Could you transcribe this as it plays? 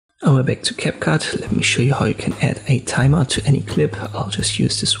And we're back to CapCut. Let me show you how you can add a timer to any clip. I'll just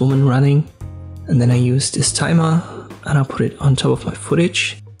use this woman running. And then I use this timer and I'll put it on top of my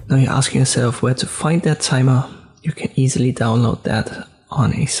footage. Now you're asking yourself where to find that timer. You can easily download that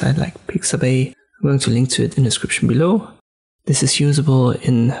on a site like Pixabay. I'm going to link to it in the description below. This is usable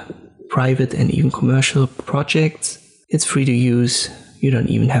in private and even commercial projects. It's free to use. You don't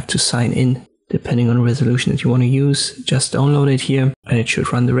even have to sign in. Depending on the resolution that you want to use, just download it here and it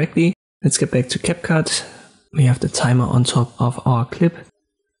should run directly. Let's get back to CapCut. We have the timer on top of our clip.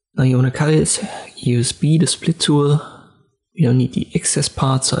 Now you want to cut it. Use B, the split tool. We don't need the excess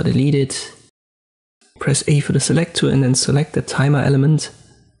part, so I delete it. Press A for the select tool and then select the timer element.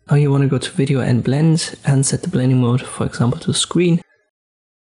 Now you want to go to video and blend and set the blending mode, for example, to screen.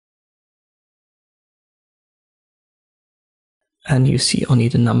 And you see only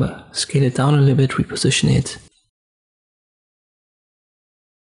the number. Scale it down a little bit, reposition it.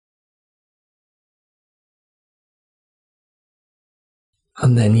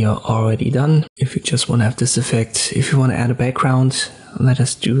 And then you're already done. If you just want to have this effect, if you want to add a background, let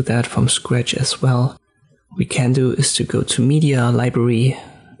us do that from scratch as well. What we can do is to go to Media, Library,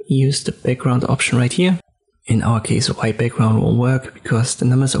 use the background option right here. In our case, a white background won't work because the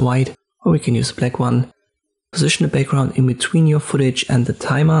numbers are white, or we can use a black one. Position the background in between your footage and the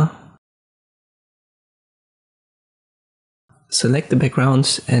timer. Select the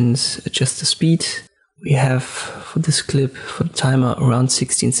background and adjust the speed. We have for this clip, for the timer, around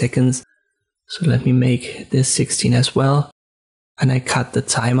 16 seconds. So let me make this 16 as well. And I cut the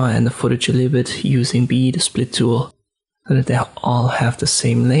timer and the footage a little bit using B, the split tool, so that they all have the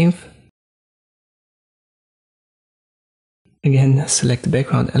same length. Again, select the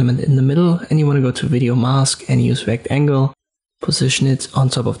background element in the middle and you want to go to video mask and use rectangle. Position it on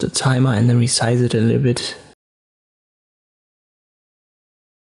top of the timer and then resize it a little bit.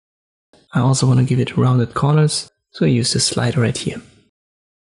 I also want to give it rounded corners, so I use this slider right here.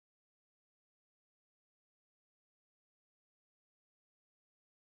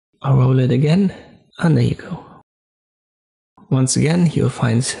 I'll roll it again and there you go. Once again, you'll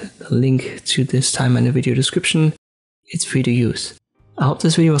find the link to this timer in the video description. It's free to use. I hope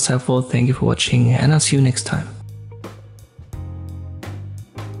this video was helpful, thank you for watching and I'll see you next time.